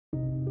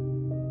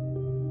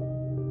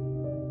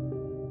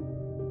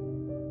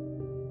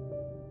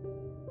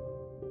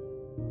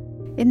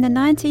In the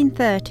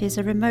 1930s,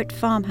 a remote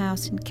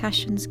farmhouse in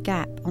Cashan's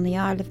Gap on the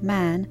Isle of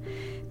Man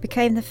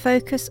became the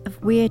focus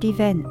of weird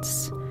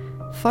events.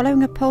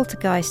 Following a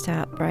poltergeist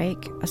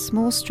outbreak, a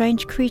small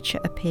strange creature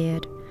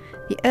appeared.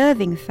 The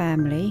Irving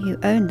family, who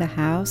owned the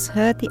house,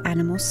 heard the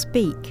animal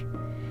speak.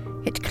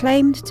 It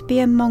claimed to be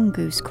a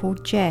mongoose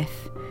called Jeff,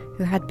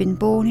 who had been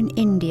born in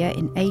India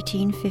in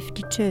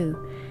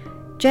 1852.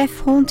 Jeff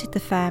haunted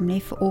the family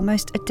for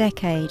almost a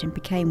decade and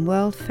became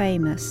world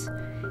famous.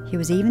 He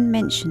was even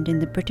mentioned in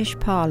the British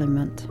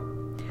Parliament.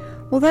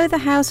 Although the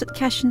house at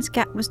Cashan's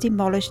Gap was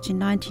demolished in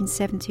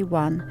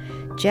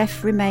 1971,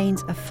 Jeff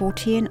remains a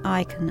Fortean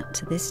icon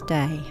to this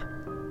day.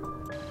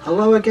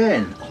 Hello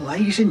again,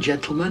 ladies and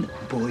gentlemen,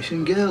 boys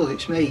and girls.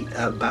 It's me,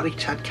 Barry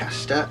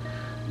Tadcaster,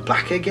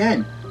 back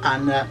again.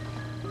 And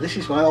this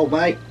is my old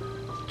mate,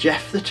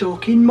 Jeff the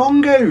Talking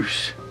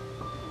Mongoose.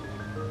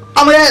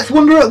 I'm the eighth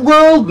wonder of the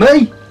world,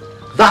 me.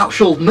 Thou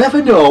shalt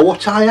never know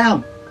what I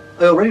am.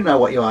 I already know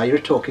what you are, you're a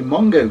talking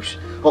mongoose.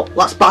 Oh,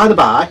 that's by the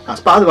by.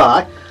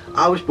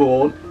 I was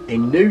born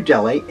in New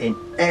Delhi in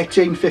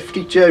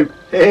 1852.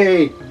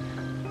 Hey,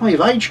 well,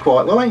 you've aged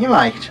quite well, ain't you,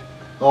 mate?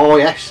 Oh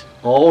yes,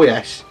 oh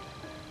yes.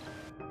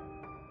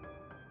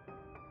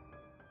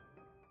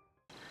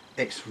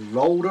 It's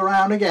rolled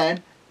around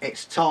again.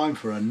 It's time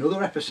for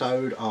another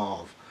episode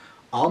of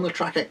On the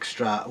Track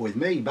Xtra with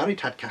me, Barry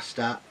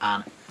Tadcaster,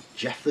 and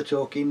Jeff the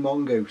Talking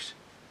Mongoose.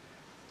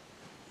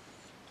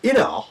 You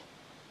know,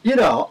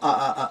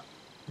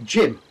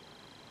 Jim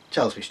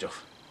tells me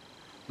stuff.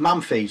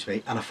 Mum feeds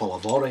me and I follow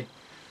Volley.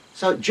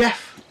 So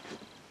Jeff,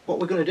 what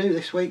we're going to do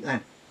this week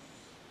then?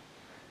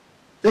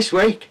 This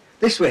week,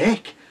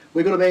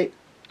 we're going to be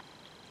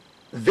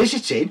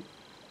visiting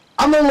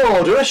a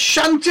Malorder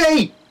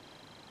Ashanti.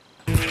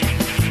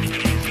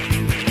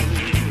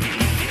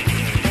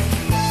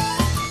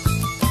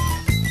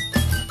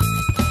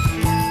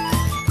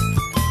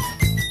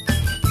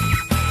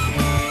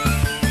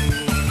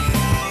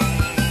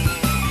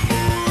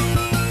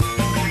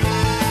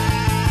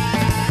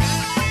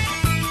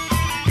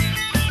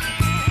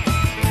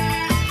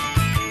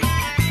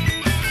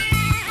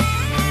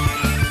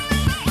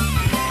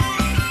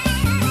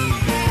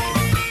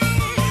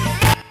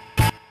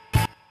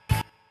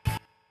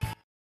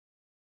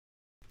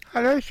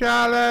 Hello,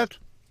 Charlotte.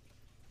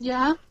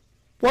 Yeah?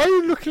 Why are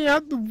you looking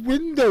out the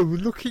window,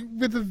 looking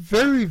with a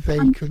very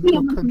vacant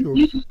look on your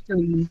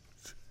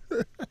face?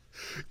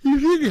 You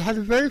really had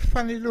a very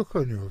funny look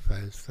on your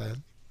face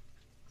then.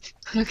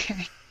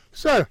 Okay.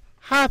 So,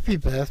 happy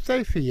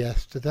birthday for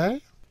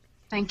yesterday.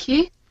 Thank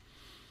you.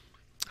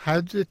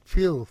 How did it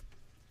feel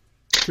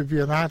to be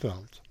an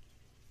adult?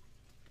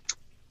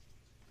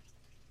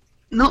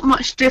 Not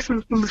much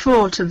different from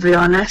before, to be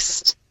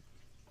honest.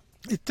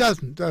 It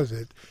doesn't, does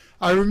it?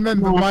 I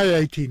remember my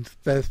 18th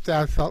birthday,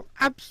 I felt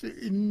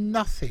absolutely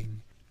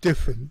nothing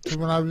different to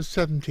when I was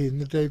 17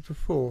 the day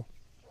before.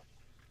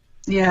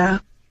 Yeah.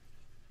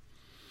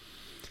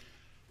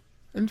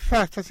 In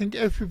fact, I think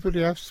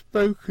everybody I've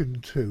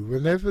spoken to,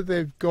 whenever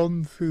they've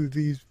gone through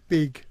these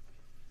big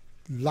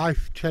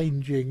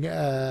life-changing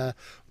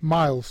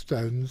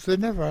milestones, they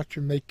never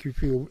actually make you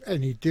feel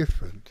any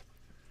different.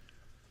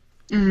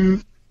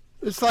 Mm.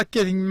 It's like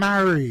getting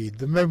married.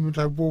 The moment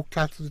I walked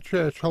out of the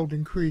church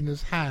holding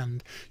Corinna's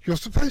hand, you're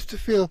supposed to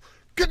feel,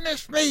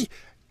 goodness me,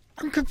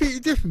 I'm completely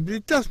different, but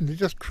it doesn't. It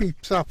just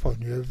creeps up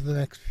on you over the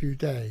next few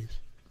days.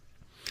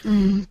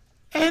 Mm.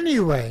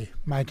 Anyway,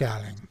 my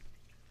darling,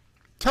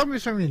 tell me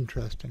something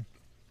interesting.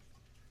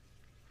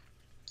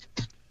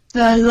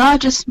 The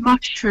largest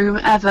mushroom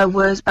ever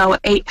was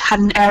had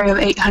an area of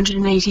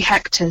 880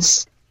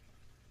 hectares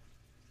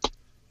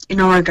in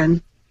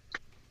Oregon.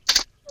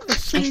 A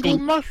single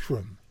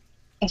mushroom?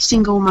 A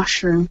single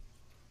mushroom.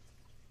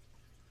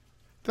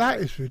 That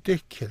is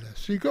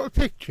ridiculous. You got a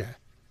picture?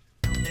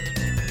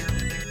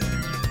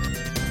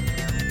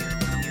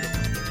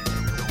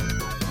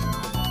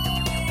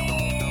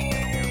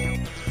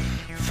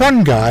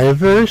 Fungi are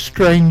very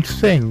strange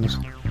things,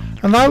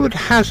 and I would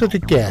hazard a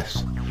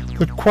guess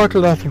that quite a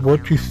lot of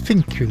what you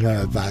think you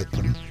know about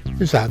them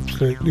is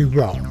absolutely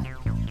wrong.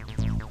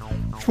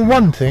 For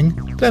one thing,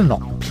 they're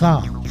not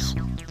plants.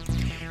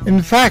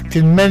 In fact,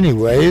 in many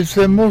ways,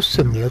 they're more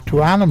similar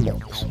to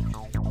animals.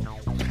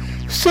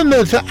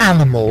 Similar to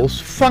animals,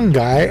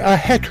 fungi are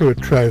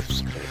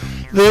heterotrophs.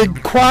 They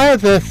acquire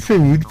their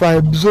food by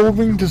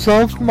absorbing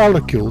dissolved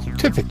molecules,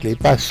 typically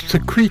by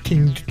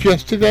secreting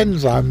digestive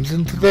enzymes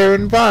into their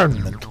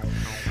environment.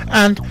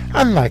 And,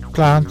 unlike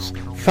plants,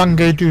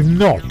 fungi do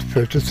not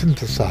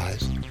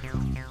photosynthesize.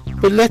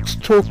 But let's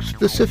talk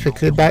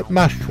specifically about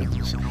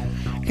mushrooms.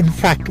 In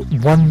fact,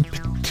 one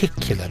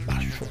particular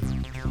mushroom.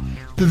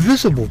 The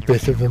visible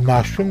bit of a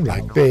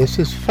mushroom-like base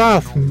is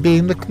far from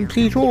being the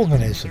complete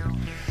organism.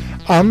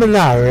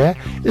 Armillaria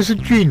is a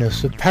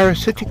genus of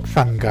parasitic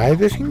fungi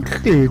that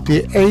include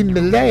the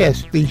Amylea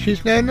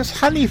species known as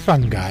honey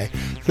fungi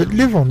that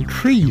live on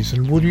trees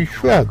and woody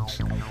shrubs.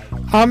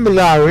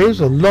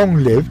 Armillaries are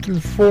long-lived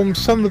and form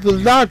some of the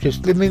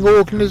largest living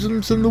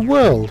organisms in the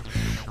world.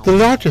 The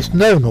largest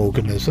known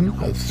organism,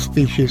 of the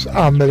species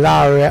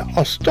Armillaria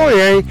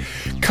ostoyae,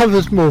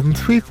 covers more than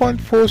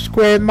 3.4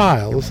 square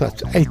miles,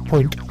 that's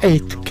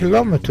 8.8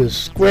 kilometers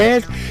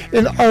squared,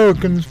 in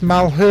Oregon's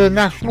Malheur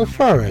National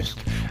Forest,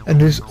 and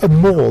is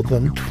more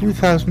than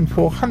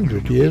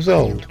 2,400 years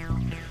old.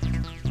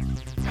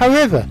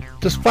 However,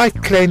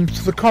 despite claims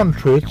to the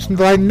contrary, it's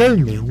by no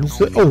means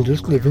the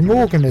oldest living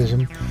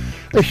organism.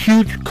 A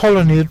huge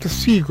colony of the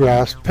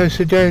seagrass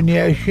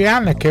Posidonia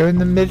oceanica in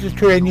the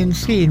Mediterranean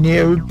Sea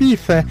near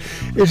Ibiza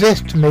is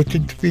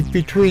estimated to be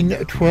between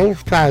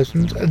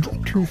 12,000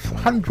 and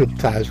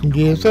 200,000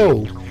 years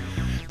old.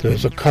 There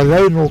is a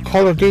colonial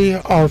colony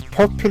of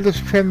Populus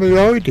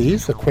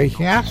tremuloides, the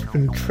quaking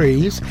aspen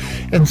trees,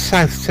 in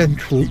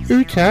south-central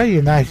Utah,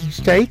 United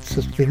States,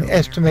 has been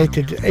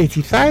estimated at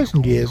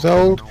 80,000 years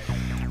old,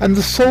 and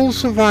the sole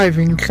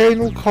surviving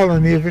clonal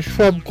colony of a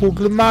shrub called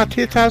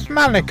Lamatia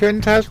tasmanica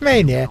in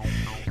Tasmania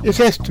is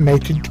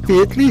estimated to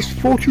be at least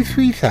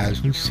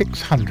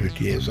 43,600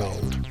 years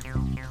old.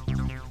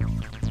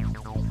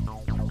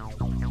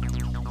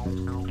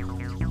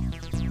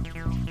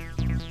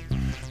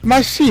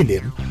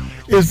 Mycelium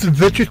is the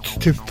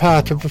vegetative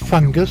part of a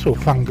fungus or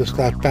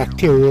fungus-like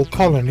bacterial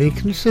colony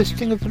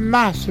consisting of a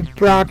mass of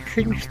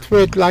branching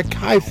thread-like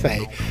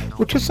hyphae,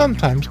 which are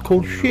sometimes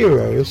called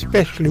shiro,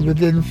 especially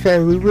within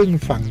fairy ring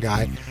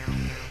fungi.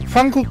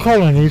 Fungal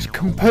colonies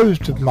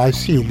composed of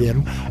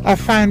mycelium are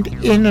found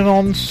in and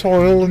on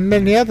soil and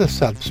many other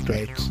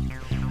substrates.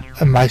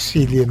 A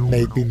mycelium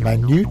may be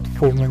minute,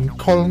 forming a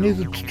colony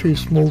that's too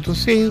small to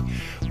see,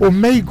 or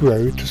may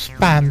grow to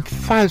span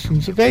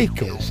thousands of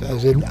acres,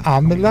 as in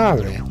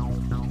Armillaria.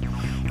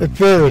 At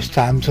various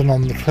times and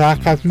on the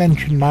track I've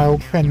mentioned my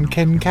old friend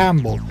Ken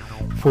Campbell,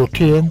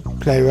 Fortean,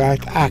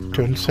 playwright,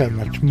 actor and so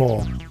much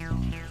more.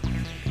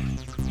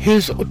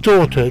 His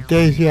daughter,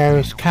 Daisy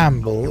Aris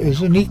Campbell,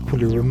 is an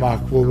equally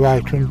remarkable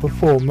writer and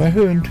performer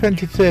who in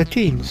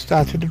 2013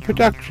 started a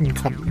production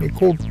company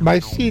called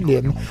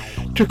Mycelium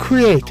to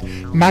create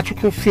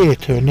magical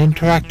theatre and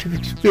interactive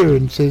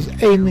experiences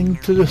aiming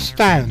to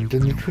astound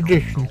in the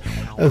tradition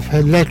of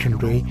her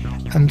legendary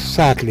and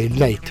sadly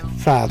late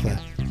father.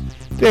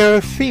 They are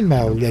a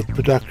female-led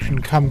production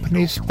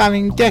company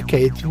spanning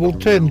decades of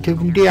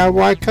alternative and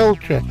DIY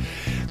culture.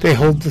 They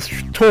hold the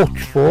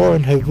torch for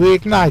and have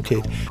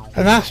reignited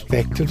an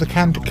aspect of the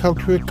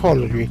counterculture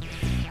ecology,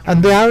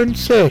 and they are in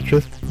search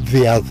of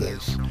the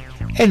others,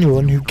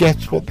 anyone who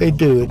gets what they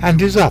do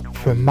and is up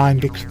for a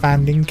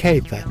mind-expanding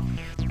caper.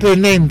 They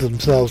named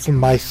themselves the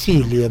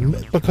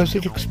Mycelium because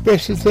it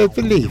expresses their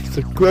belief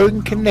that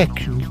growing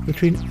connections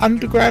between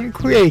underground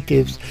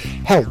creatives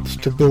helps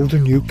to build a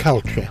new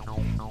culture.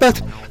 But,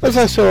 as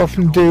I so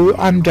often do,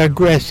 I'm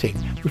digressing,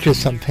 which is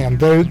something I'm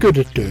very good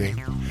at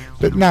doing.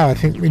 But now I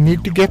think we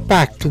need to get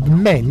back to the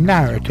main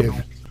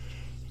narrative.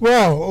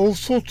 Well, all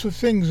sorts of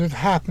things had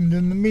happened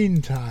in the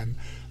meantime,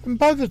 and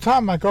by the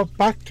time I got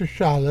back to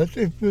Charlotte,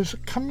 it was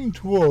coming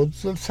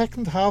towards the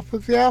second half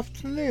of the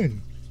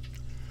afternoon.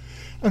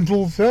 And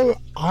although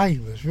I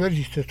was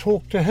ready to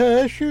talk to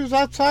her, she was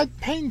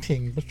outside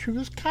painting, but she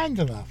was kind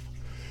enough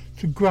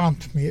to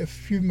grant me a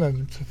few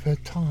moments of her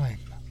time.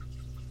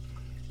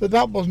 But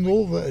that wasn't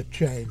all that had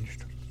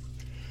changed.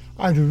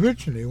 I'd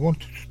originally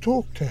wanted to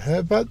talk to her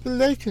about the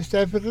latest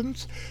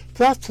evidence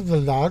that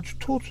the large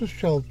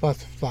tortoise-shell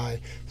butterfly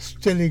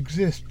still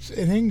exists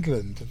in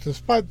England,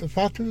 despite the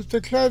fact it was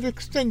declared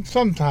extinct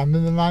sometime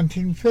in the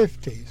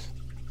 1950s.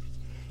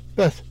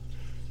 But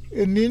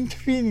in the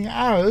intervening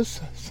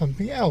hours,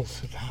 something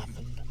else had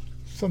happened,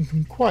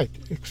 something quite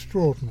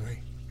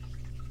extraordinary.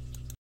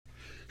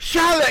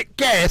 Charlotte,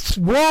 guess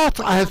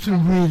what? I have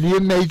some really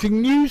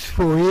amazing news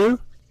for you.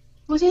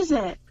 What is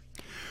it?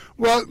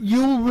 Well,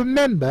 you'll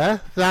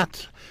remember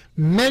that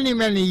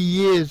many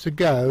years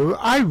ago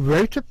I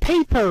wrote a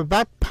paper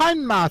about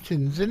pine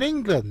martens in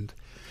England,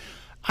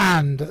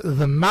 and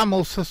the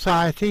Mammal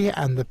Society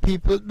and the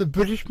people at the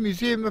British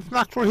Museum of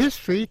Natural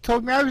History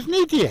told me I was an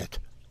idiot.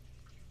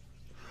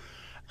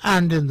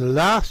 And in the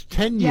last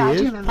 10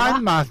 years,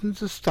 pine martens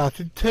have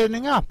started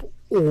turning up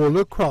all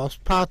across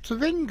parts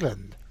of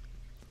England.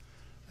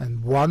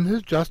 And one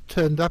has just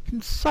turned up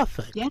in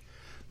Suffolk. Yeah.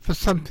 For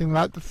something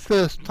like the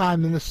first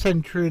time in a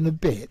century and a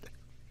bit.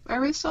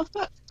 Where is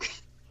Suffolk?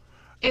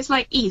 It's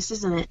like east,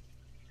 isn't it?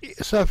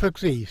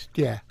 Suffolk's east,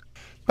 yeah.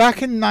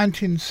 Back in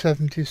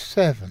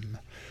 1977,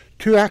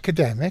 two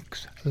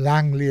academics,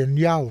 Langley and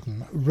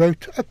Yalden,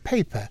 wrote a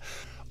paper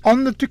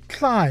on the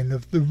decline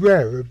of the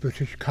rarer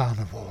British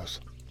carnivores.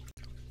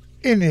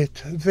 In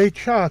it, they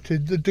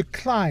charted the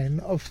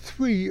decline of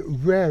three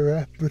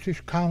rarer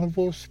British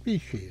carnivore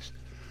species,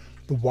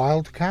 the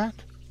wildcat,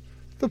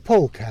 the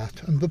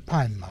polecat and the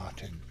pine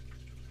marten.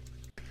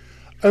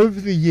 Over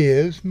the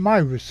years, my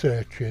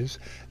researches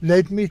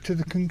led me to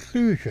the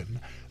conclusion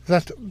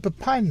that the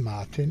pine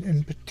marten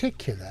in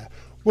particular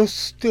was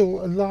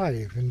still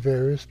alive in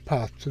various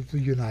parts of the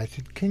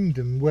United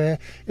Kingdom where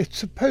it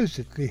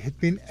supposedly had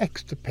been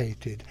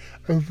extirpated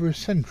over a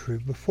century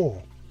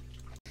before.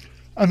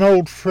 An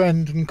old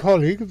friend and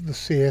colleague of the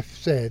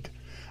CFZ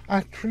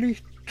actually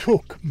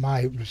took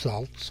my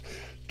results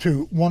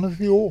to one of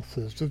the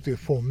authors of the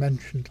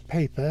aforementioned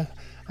paper,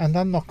 and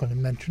I'm not going to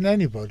mention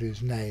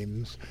anybody's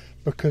names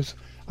because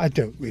I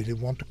don't really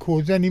want to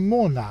cause any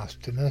more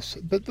nastiness,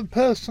 but the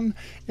person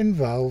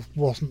involved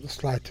wasn't the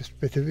slightest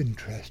bit of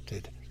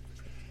interested.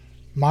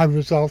 My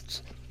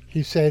results,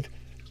 he said,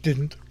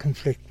 didn't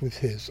conflict with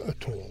his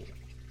at all.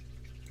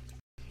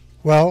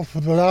 Well, for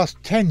the last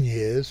 10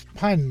 years,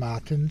 pine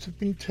martens have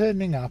been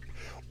turning up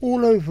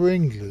all over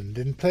England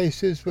in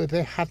places where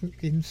they hadn't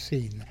been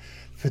seen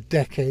for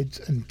decades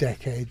and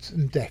decades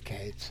and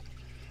decades.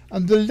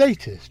 And the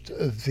latest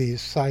of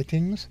these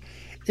sightings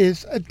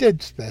is a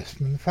dead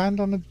specimen found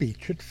on a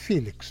beach at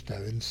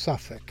Felixstowe in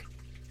Suffolk.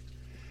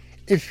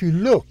 If you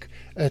look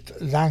at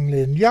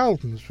Langley and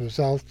Yalden's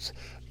results,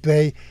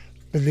 they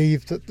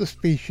believe that the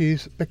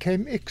species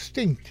became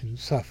extinct in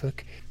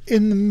Suffolk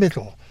in the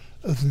middle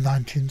of the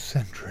 19th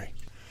century.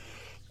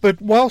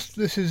 But whilst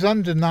this is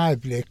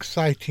undeniably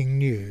exciting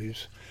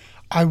news,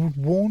 I would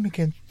warn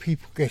against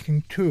people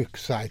getting too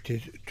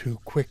excited too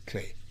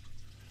quickly.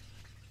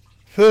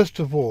 First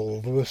of all,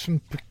 there were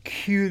some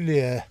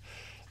peculiar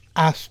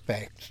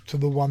aspects to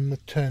the one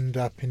that turned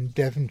up in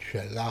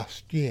Devonshire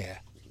last year.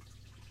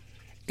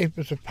 It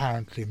was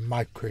apparently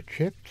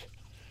microchipped,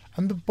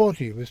 and the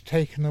body was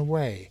taken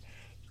away,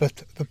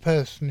 but the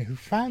person who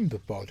found the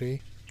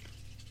body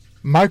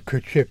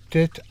microchipped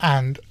it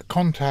and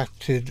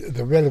contacted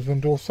the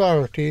relevant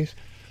authorities,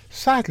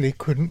 sadly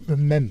couldn't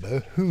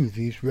remember who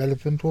these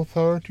relevant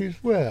authorities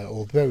were,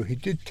 although he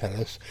did tell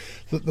us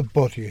that the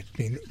body had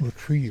been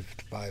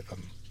retrieved by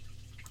them.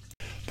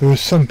 There was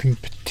something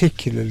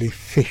particularly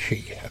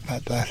fishy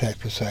about that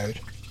episode.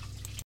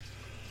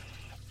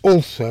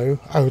 Also,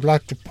 I would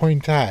like to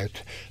point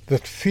out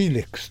that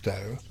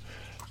Felixstowe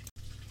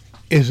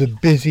is a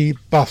busy,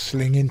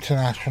 bustling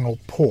international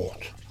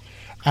port,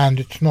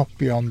 and it's not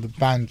beyond the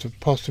bounds of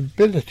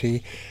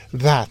possibility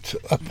that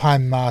a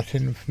pine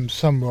marten from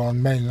somewhere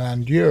on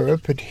mainland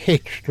Europe had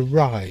hitched a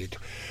ride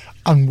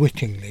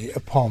unwittingly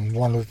upon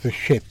one of the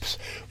ships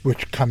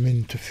which come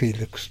into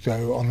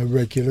Felixstowe on a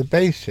regular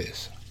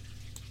basis.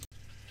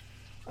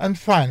 And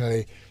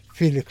finally,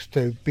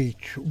 Felixstowe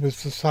Beach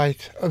was the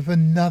site of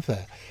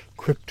another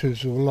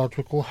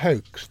cryptozoological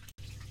hoax.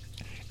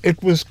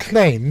 It was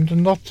claimed,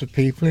 and lots of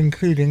people,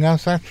 including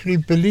us, actually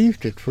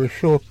believed it for a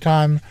short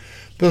time,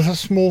 that a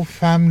small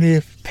family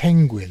of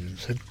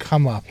penguins had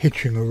come up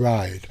hitching a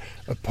ride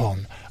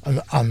upon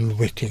an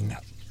unwitting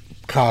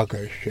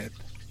cargo ship.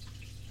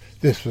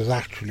 This was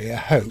actually a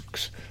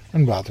hoax,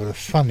 and rather a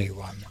funny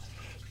one,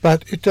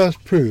 but it does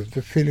prove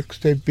that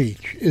Felixstowe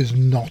Beach is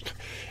not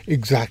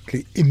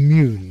exactly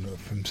immune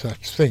from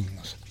such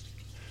things.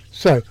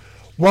 So,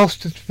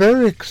 whilst it's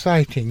very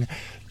exciting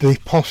the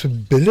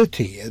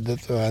possibility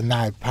that there are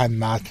now pine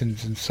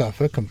martens in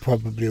Suffolk, and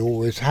probably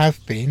always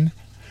have been,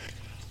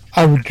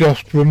 I would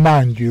just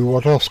remind you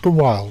what Oscar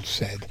Wilde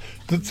said,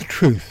 that the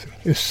truth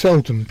is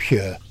seldom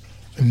pure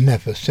and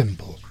never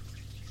simple.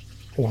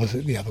 Or was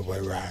it the other way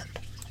round?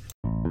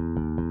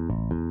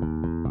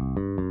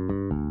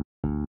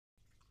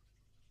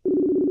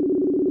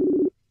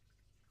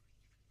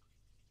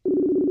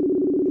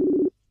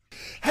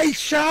 Hey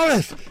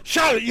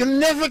Charlotte, you're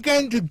never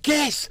going to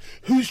guess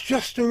who's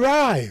just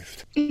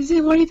arrived. Is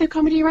it Wally the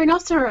comedy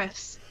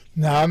rhinoceros?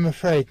 No, I'm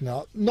afraid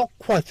not. Not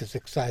quite as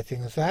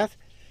exciting as that.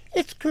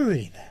 It's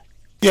Corinna.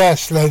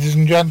 Yes, ladies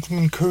and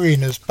gentlemen,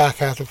 Corinna's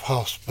back out of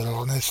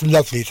hospital, and it's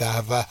lovely to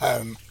have her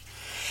home.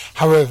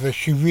 However,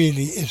 she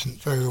really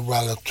isn't very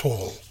well at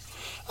all.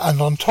 And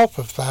on top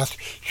of that,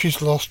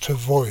 she's lost her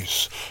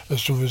voice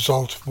as a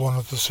result of one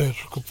of the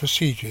surgical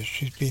procedures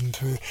she's been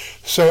through.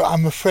 So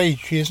I'm afraid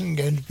she isn't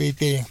going to be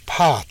being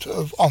part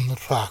of On the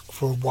Track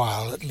for a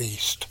while at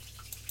least.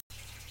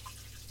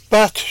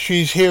 But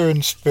she's here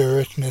in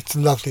spirit, and it's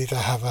lovely to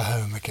have her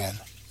home again.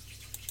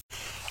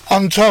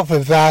 On top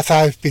of that,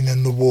 I've been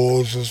in the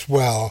wars as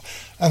well,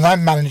 and I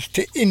managed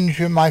to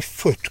injure my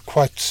foot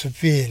quite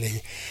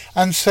severely,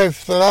 and so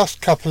for the last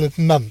couple of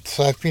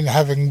months I've been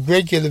having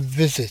regular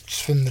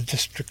visits from the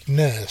district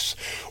nurse,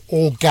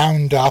 all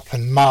gowned up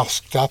and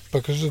masked up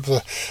because of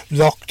the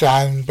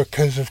lockdown,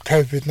 because of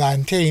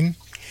COVID-19,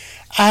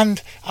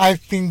 and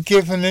I've been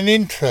given an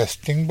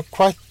interesting but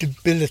quite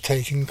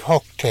debilitating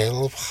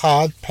cocktail of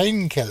hard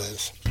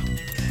painkillers.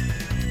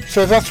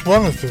 So that's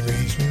one of the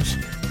reasons,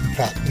 in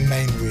fact the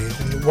main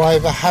reason, why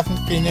there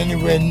haven't been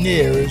anywhere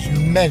near as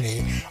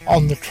many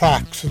on the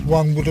tracks as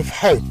one would have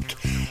hoped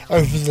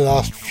over the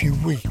last few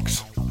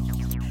weeks.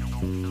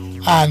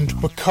 And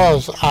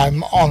because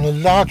I'm on a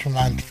large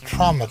amount of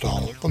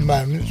tramadol at the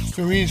moment, it's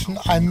the reason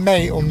I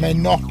may or may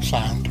not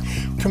sound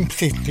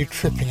completely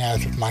tripping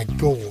out of my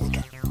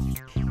gourd.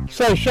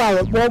 So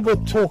Charlotte, while we're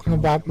talking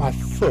about my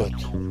foot,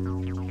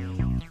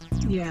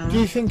 Yeah. do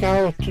you think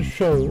I ought to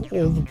show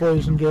all the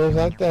boys and girls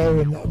out there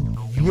in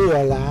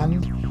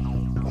viewerland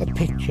a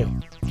picture,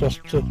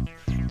 just to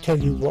tell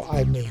you what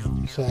I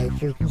mean, so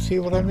if you can see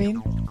what I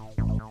mean?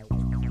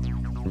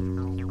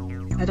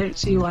 I don't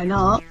see why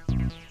not.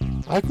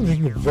 I can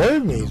think of very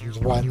reasons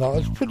why not.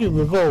 It's pretty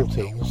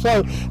revolting.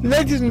 So,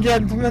 ladies and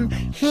gentlemen,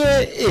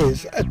 here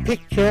is a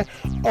picture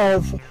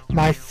of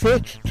my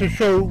foot to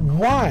show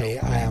why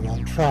I am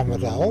on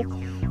tramadol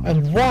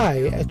and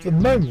why, at the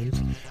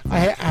moment,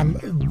 I am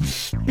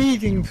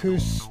speeding through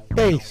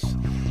space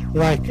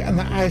like an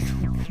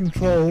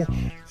out-of-control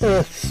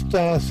Earth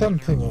star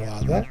something or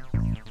other.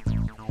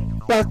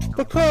 But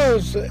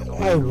because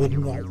I would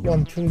not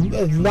want to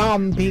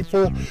alarm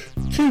people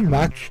too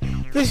much,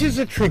 this is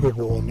a trigger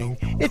warning.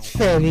 It's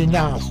fairly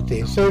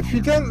nasty, so if you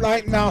don't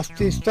like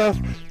nasty stuff,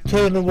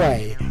 turn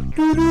away.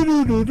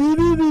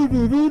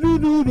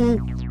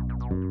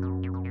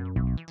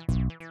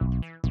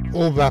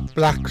 All that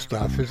black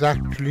stuff is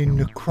actually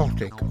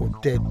necrotic or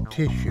dead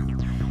tissue,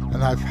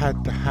 and I've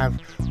had to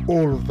have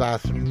all of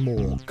that and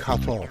more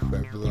cut off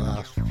over the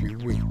last few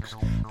weeks,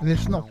 and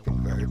it's not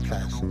been very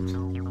pleasant.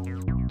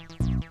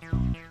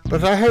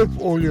 But I hope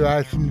all you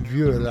out in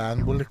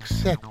viewerland will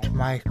accept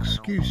my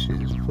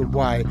excuses for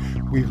why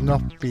we've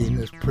not been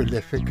as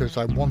prolific as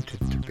I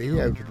wanted to be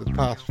over the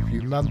past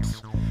few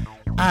months,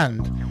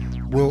 and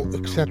will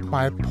accept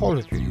my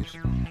apologies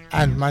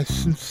and my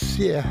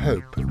sincere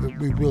hope that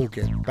we will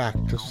get back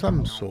to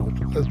some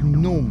sort of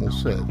normal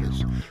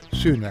service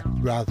sooner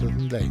rather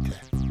than later.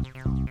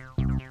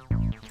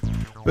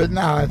 But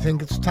now I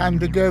think it's time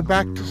to go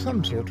back to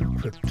some sort of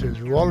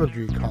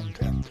cryptozoology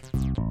content.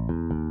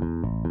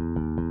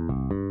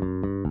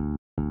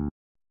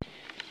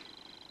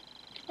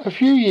 A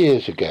few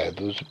years ago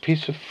there was a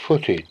piece of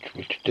footage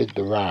which did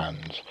the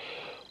rounds,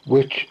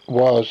 which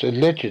was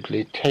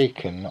allegedly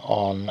taken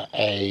on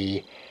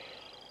a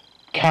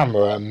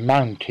camera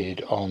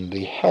mounted on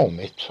the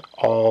helmet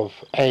of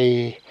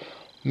a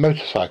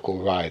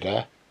motorcycle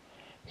rider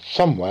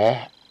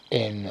somewhere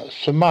in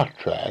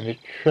Sumatra, and it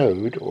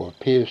showed, or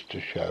appears to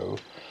show,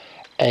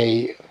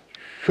 a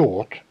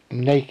short,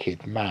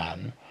 naked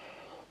man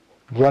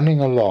running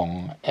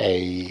along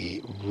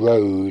a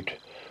road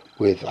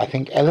with, I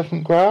think,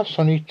 elephant grass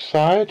on each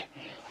side,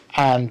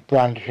 and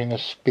brandishing a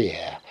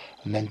spear,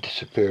 and then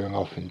disappearing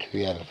off into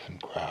the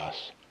elephant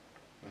grass.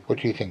 What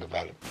do you think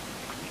about it?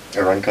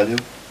 Orangutan?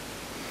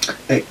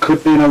 It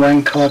could be an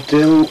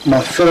orangutan.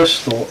 My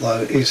first thought,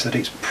 though, is that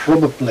it's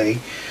probably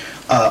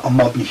a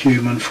modern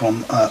human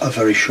from a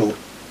very short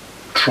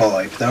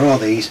tribe. There are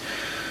these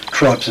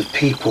tribes of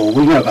people,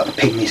 we know about the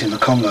pygmies in the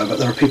Congo, but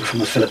there are people from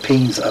the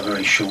Philippines that are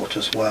very short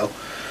as well.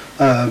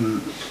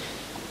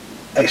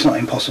 It's not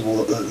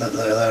impossible that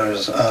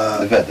there's...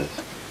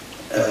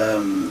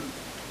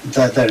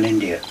 they're in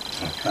India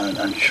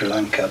and Sri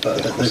Lanka,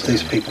 but there's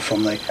these people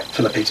from the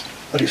Philippines.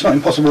 But it's not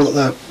impossible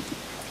that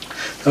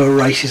there are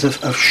races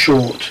of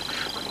short,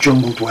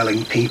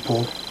 jungle-dwelling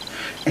people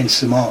in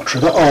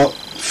Sumatra that are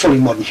fully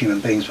modern human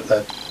beings, but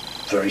they're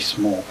very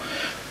small.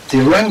 The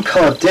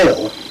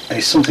orangutan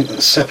is something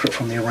that's separate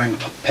from the orang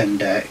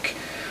pendek.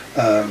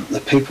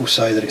 The people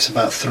say that it's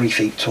about 3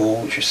 feet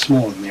tall, which is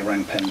smaller than the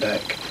orang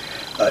pendek.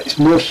 It's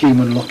more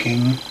human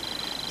looking.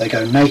 They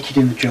go naked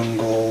in the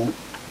jungle,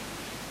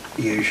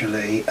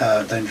 usually.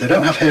 They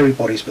don't have hairy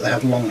bodies, but they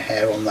have long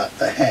hair on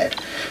their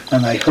head,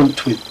 and they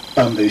hunt with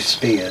bamboo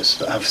spears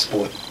that have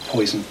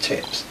poisoned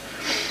tips,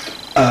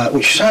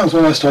 which sounds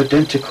almost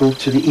identical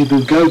to the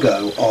Ibu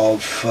Gogo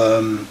of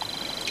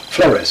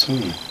Flores.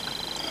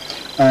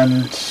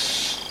 And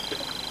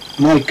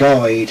my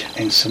guide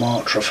in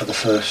Sumatra for the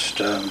first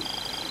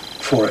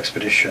 4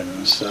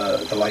 expeditions,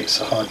 the late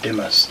Sahar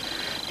Dimas,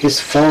 his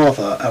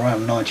father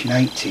around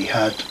 1980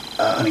 had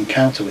an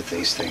encounter with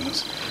these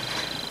things,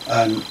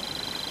 and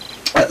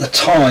at the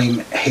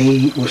time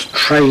he was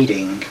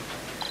trading.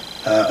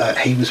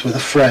 He was with a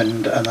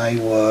friend and they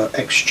were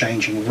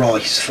exchanging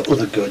rice for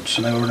other goods,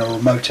 and they were in a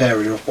remote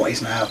area of what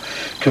is now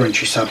Corinna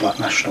Sablak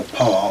National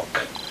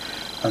Park,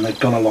 and they'd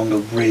gone along a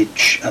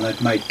ridge and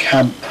they'd made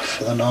camp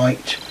for the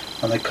night,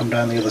 and they'd come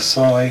down the other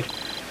side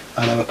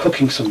and they were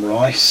cooking some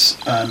rice,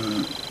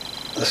 and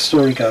the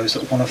story goes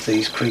that one of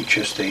these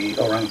creatures, the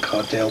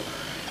orangutan,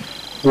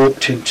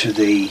 walked into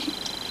the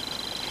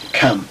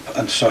camp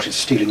and started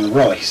stealing the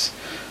rice,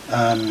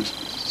 and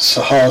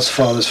Sahar's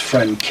father's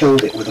friend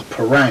killed it with a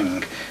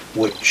parang,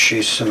 which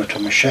is similar to a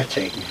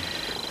machete.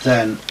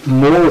 Then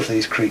more of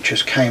these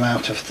creatures came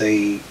out of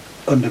the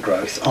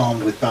undergrowth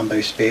armed with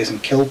bamboo spears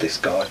and killed this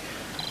guy,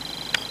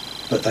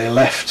 but they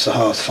left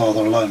Sahar's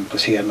father alone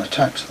because he hadn't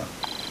attacked them.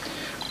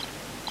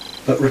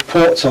 But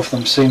reports of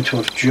them seem to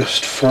have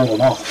just fallen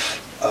off.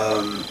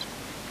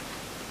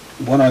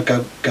 When I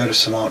go to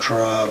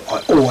Sumatra,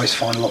 I always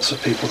find lots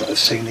of people that have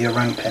seen the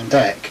orang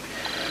pendek.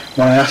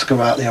 When I ask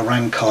about the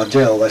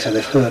orangutan, they say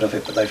they've heard of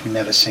it, but they've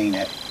never seen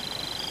it.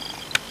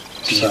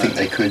 Do you think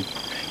they could?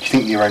 Do you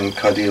think the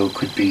orangutan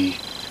could be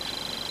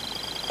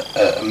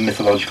a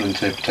mythological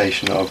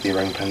interpretation of the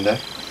orang pendek?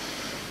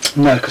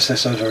 No, because they're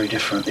so very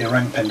different. The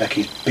orang pendek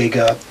is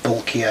bigger,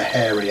 bulkier,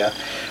 hairier.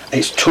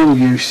 Its tool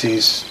use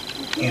is,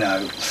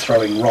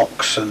 throwing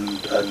rocks and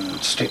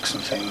sticks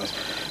and things.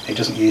 It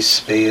doesn't use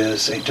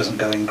spears. It doesn't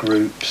go in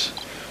groups.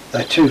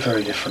 They're two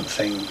very different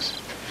things.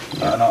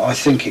 Yeah. And I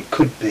think it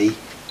could be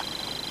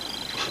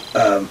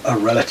a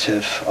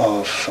relative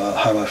of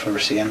Homo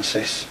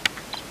floresiensis.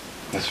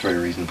 That's a very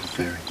reasonable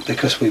theory.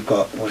 Because we've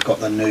got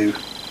the new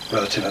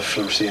relative of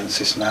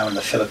floresiensis now in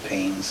the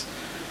Philippines.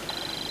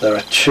 There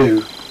are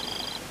two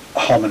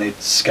hominin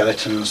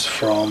skeletons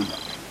from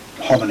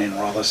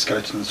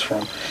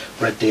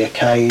Red Deer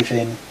Cave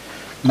in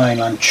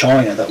mainland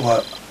China that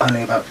were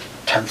only about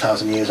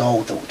 10,000 years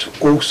old, that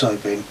have also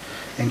been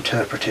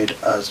interpreted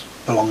as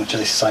belonging to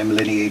this same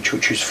lineage,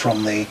 which is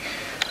from the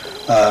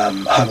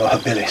Homo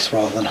habilis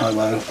rather than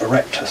Homo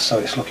erectus. So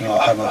it's looking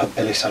like Homo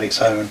habilis had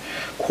its own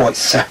quite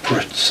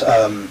separate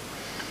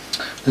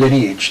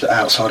lineage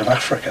outside of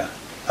Africa.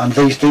 And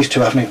these two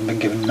haven't even been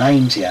given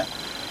names yet.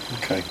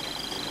 Okay.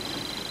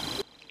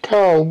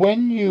 Carl,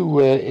 when you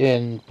were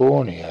in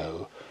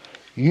Borneo,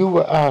 you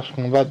were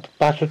asking about the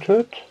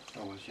Batutut?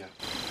 I was, yeah.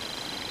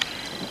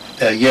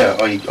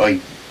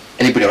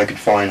 Anybody I could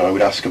find, I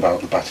would ask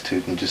about the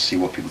Batutut and just see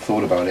what people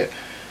thought about it.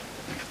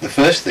 The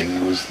first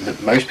thing was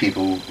that most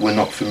people were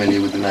not familiar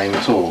with the name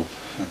at all.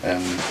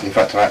 In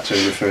fact, I had to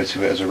refer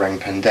to it as orang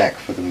pendek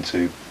for them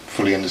to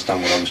fully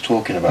understand what I was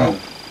talking about.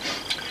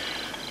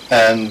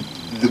 And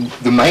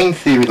the main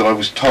theory that I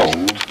was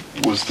told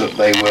was that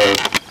they were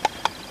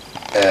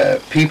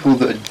people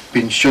that had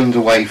been shunned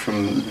away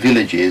from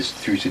villages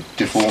through to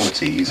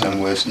deformities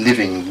and were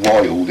living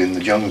wild in the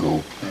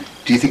jungle.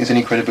 Do you think there's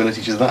any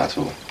credibility to that at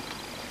all?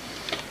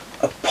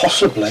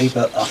 Possibly,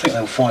 but I think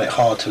they'll find it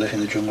hard to live in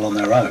the jungle on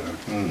their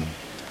own.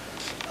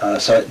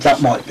 So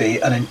that might be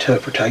an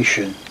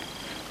interpretation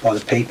by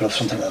the people of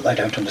something that they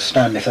don't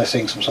understand. If they're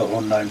seeing some sort of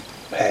unknown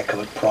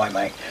hair-coloured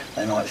primate,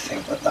 they might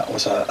think that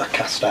was a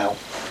cast-out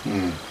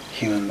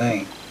human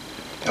being.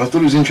 I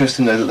thought it was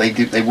interesting though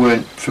that they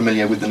weren't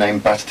familiar with the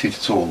name Batutut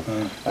at all,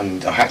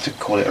 and I had to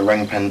call it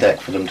orang pendek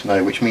for them to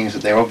know, which means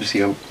that they're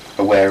obviously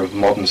aware of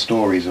modern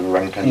stories of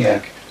orang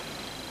pendek.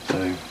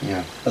 So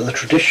yeah. But the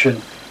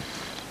tradition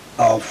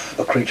of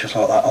creatures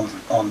like that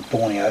on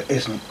Borneo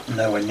isn't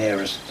nowhere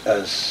near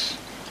as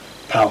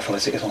powerful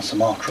as it is on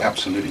Sumatra.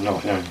 Absolutely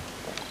not. No.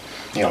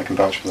 Yeah, I can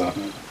vouch for that.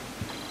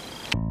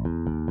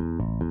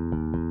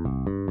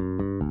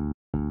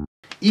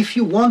 If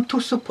you want to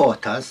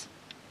support us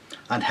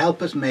and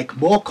help us make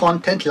more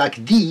content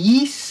like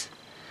these,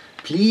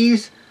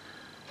 please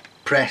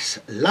press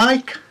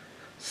like,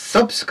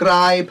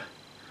 subscribe,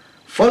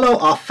 follow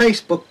our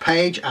Facebook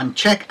page and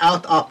check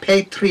out our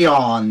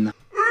Patreon.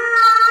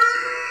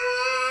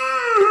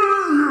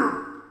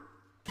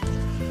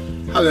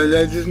 Hello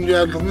ladies and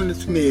gentlemen,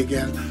 it's me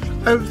again.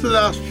 Over the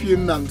last few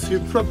months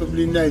you've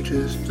probably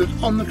noticed that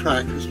On The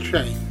Track has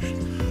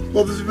changed.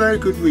 Well, there's a very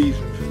good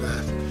reason for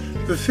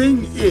that. The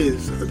thing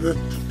is that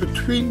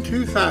between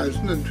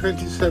 2000 and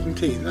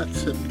 2017, that's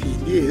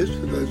 17 years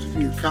for those of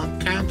you who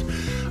can't count,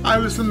 I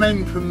was the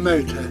main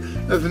promoter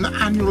of an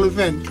annual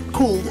event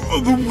called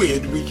The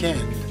Weird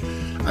Weekend.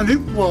 And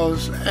it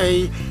was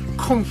a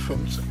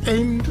conference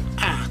aimed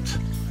at,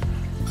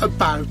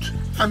 about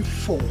and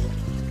for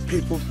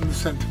people from the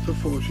Centre for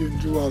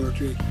Fortean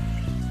Zoology.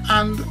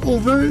 And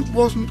although it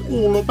wasn't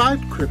all about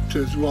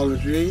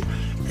cryptozoology,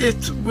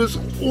 it was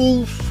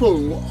all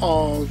full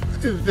of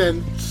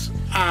events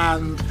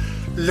and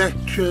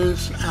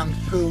lectures and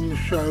film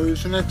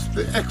shows and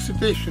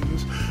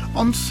exhibitions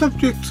on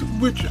subjects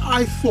which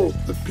I thought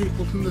that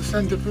people from the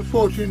Centre for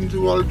Fortean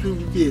Zoology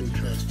would be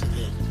interested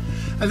in.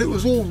 And it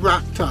was all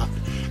wrapped up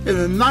in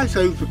a nice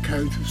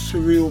overcoat of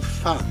surreal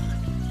fun.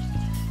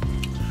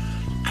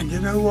 And you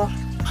know what?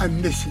 I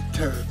miss it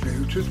terribly,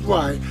 which is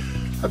why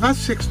about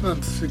 6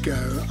 months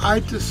ago I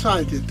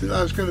decided that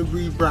I was going to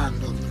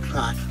rebrand On The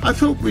Track. I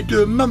thought we'd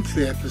do a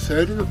monthly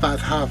episode of about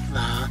half an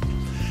hour,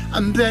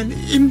 and then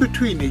in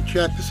between each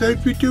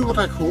episode we do what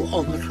I call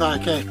On The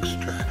Track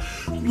Extra,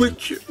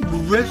 which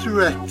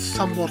resurrects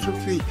somewhat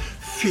of the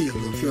feel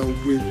of the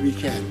old Weird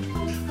Weekend.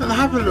 And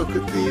have a look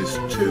at these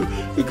two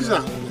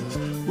examples,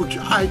 which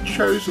I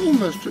chose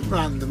almost at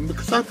random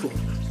because I thought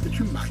that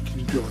you might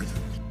enjoy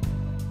them.